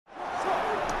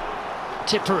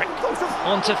Tipuric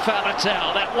onto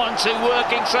Faletau. That 1-2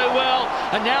 working so well.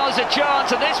 And now there's a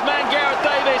chance, and this man, Gareth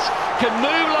Davies, can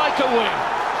move like a wing.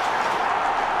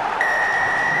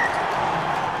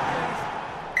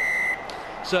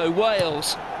 So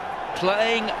Wales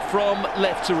playing from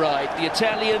left to right. The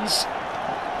Italians,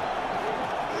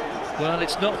 well,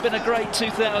 it's not been a great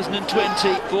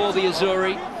 2020 for the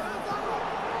Azzurri.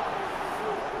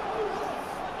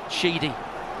 Sheedy.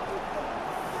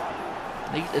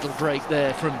 Neat little break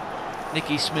there from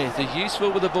Nicky Smith, who's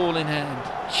useful with the ball in hand.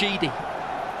 Sheedy.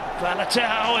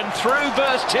 Faletau, and through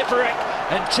burst Tipuric.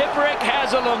 And Tipuric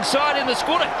has alongside him the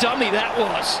score. What a dummy that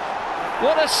was.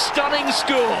 What a stunning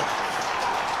score.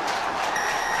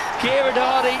 Kieran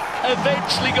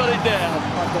eventually got it down.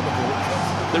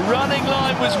 The running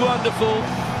line was wonderful.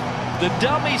 The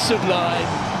dummy sublime.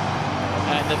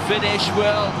 And the finish,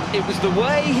 well, it was the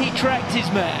way he tracked his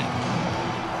man.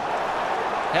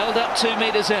 Held up 2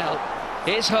 metres out.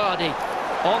 Here's Hardy.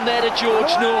 On there to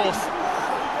George North.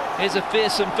 Here's a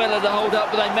fearsome fella to hold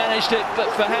up, but they managed it.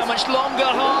 But for how much longer,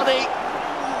 Hardy?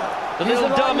 The little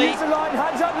dummy.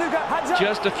 Hands up, Luca. Hands up.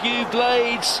 Just a few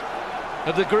blades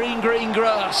of the green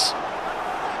grass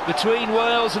between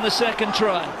Wales and the second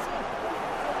try.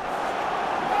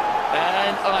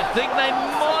 And I think they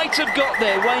might have got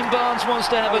there. Wayne Barnes wants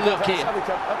to have a look here.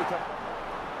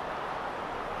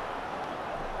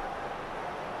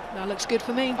 That looks good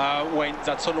for me. Wayne,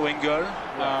 that's all Wayne goal.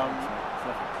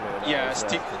 Yeah,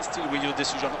 still with your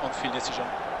decision, on-field decision.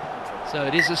 So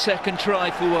it is a second try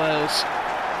for Wales.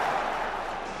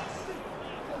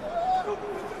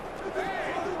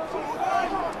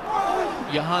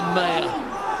 Johan Meyer,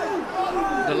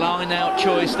 the line-out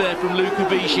choice there from Luca.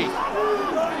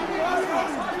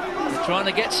 They're trying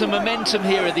to get some momentum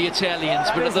here at the Italians,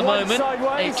 but at the moment,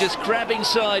 they're just grabbing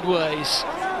sideways.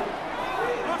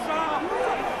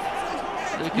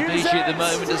 Luca at the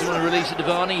moment doesn't want to release it to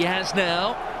Varney. He has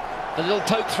now. A little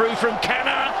poke through from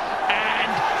Canna,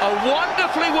 and a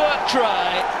wonderfully worked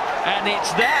try, and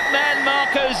it's that man,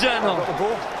 Marco Zanon.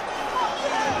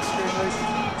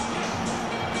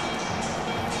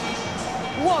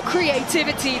 What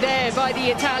creativity there by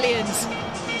the Italians.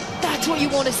 That's what you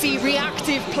want to see,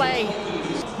 reactive play.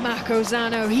 Marco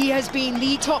Zanon, he has been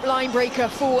the top line breaker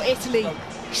for Italy.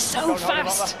 So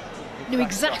fast. Knew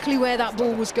exactly where that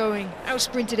ball was going.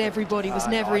 Out-sprinted everybody, was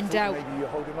never in doubt.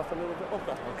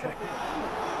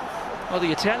 Well,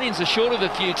 the Italians are short of a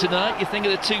few tonight. You think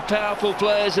of the two powerful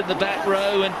players in the back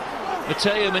row, and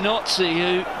Matteo Minozzi,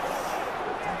 who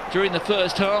during the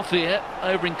first half here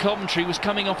over in Coventry was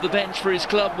coming off the bench for his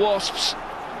club Wasps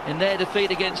in their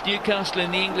defeat against Newcastle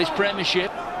in the English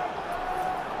Premiership.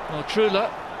 Well, Trulla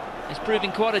is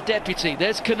proving quite a deputy.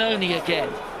 There's Cannoni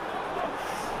again.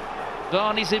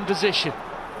 Varney's in position.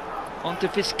 Onto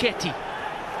Fischetti.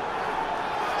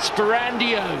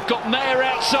 Sperandio got Meyer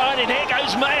outside, and here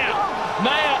goes Meyer.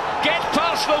 Meyer gets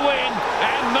past the wing,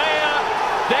 and Meyer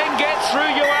then gets through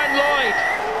Ioan Lloyd.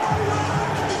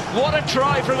 What a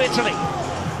try from Italy.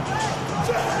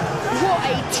 What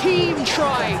a team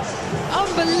try.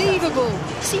 Unbelievable.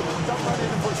 See,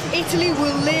 Italy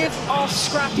will live off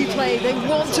scrappy play. They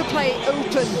want to play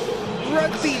open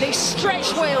rugby. They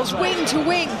stretch Wales wing to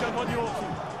wing.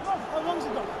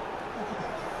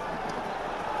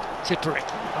 Tipuric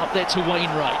up there to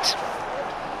Wainwright.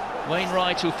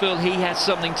 Wainwright will feel he has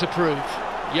something to prove.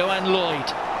 Ioan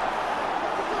Lloyd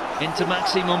into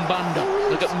Maxi Mumbanda.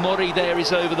 Look at Mori there,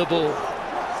 is over the ball.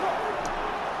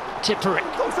 Tipuric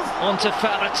onto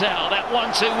Faletau. That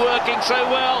 1-2 working so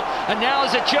well. And now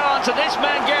there's a chance, and this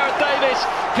man, Gareth Davies,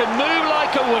 can move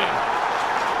like a wing.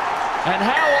 And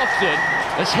how often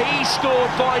has he scored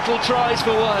vital tries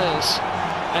for Wales?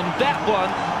 And that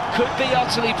one could be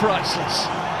utterly priceless.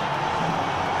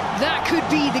 That could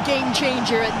be the game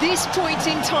changer at this point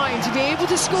in time, to be able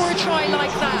to score a try like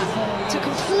that, to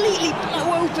completely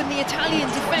blow open the Italian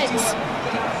defence.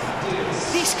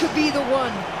 This could be the one.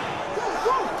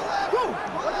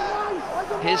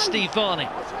 Here's Steve Varney,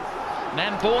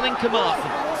 man born in Carmarthen.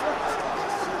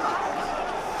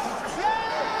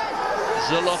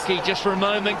 Zalocki just for a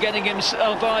moment getting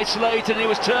himself isolated, and he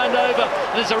was turned over.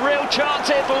 There's a real chance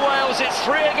here for Wales. It's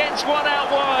 3 against 1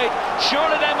 out wide.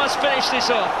 Surely they must finish this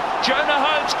off. Jonah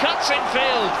Holmes cuts in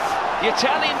field. The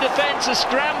Italian defence has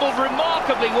scrambled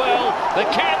remarkably well, but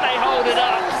can they hold it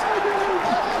up?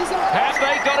 Have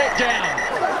they got it down?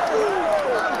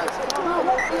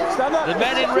 The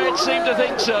men in red seem to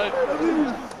think so.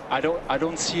 I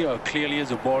don't see clearly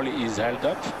the ball is held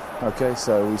up. Okay,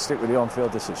 so we stick with the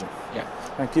on-field decision. Yeah.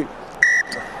 Thank you.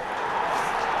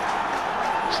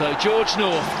 So George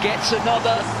North gets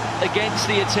another against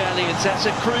the Italians. That's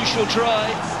a crucial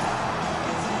try.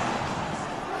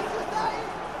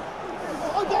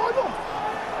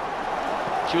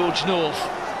 George North.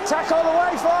 Tack all the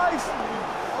way,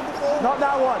 5. Not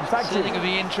that one, thank you. I think it'll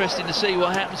be interesting to see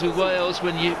what happens with Wales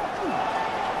when you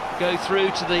go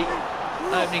through to the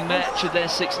opening match of their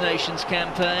Six Nations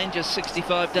campaign, just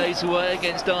 65 days away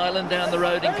against Ireland down the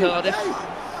road in Cardiff.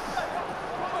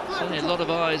 Certainly a lot of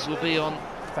eyes will be on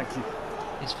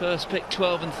his first pick,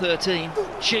 12 and 13.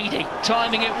 Sheedy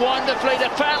timing it wonderfully to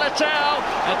Faletau,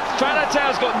 and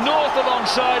Faletau's got North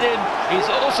alongside him. He's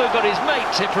also got his mate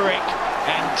Tipuric,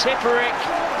 and Tipuric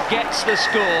gets the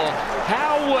score.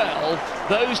 How well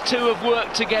those two have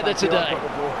worked together today.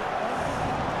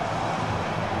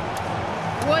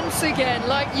 Once again,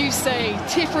 like you say,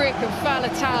 Tipuric and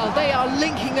Faletau, they are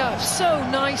linking up so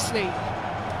nicely.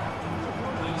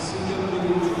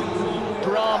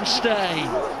 Stay,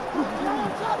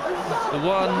 the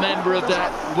one member of that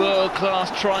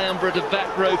world-class triumvirate of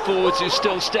back row forwards who's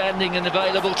still standing and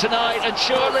available tonight, and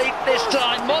surely this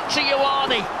time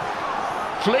Ioan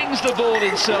flings the ball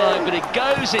inside, but it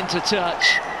goes into touch,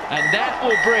 and that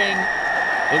will bring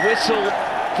the whistle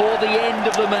for the end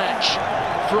of the match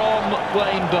from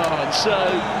Wayne Barnes. So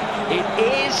it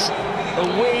is a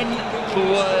win for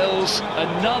Wales,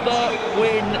 another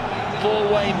win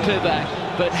for Wayne Pivac.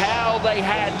 But how they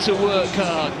had to work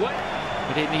hard.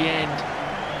 But in the end,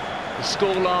 the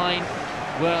scoreline,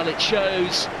 well, it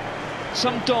shows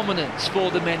some dominance for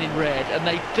the men in red, and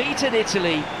they beaten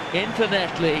Italy in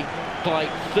Thanetli by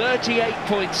 38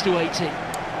 points to 18.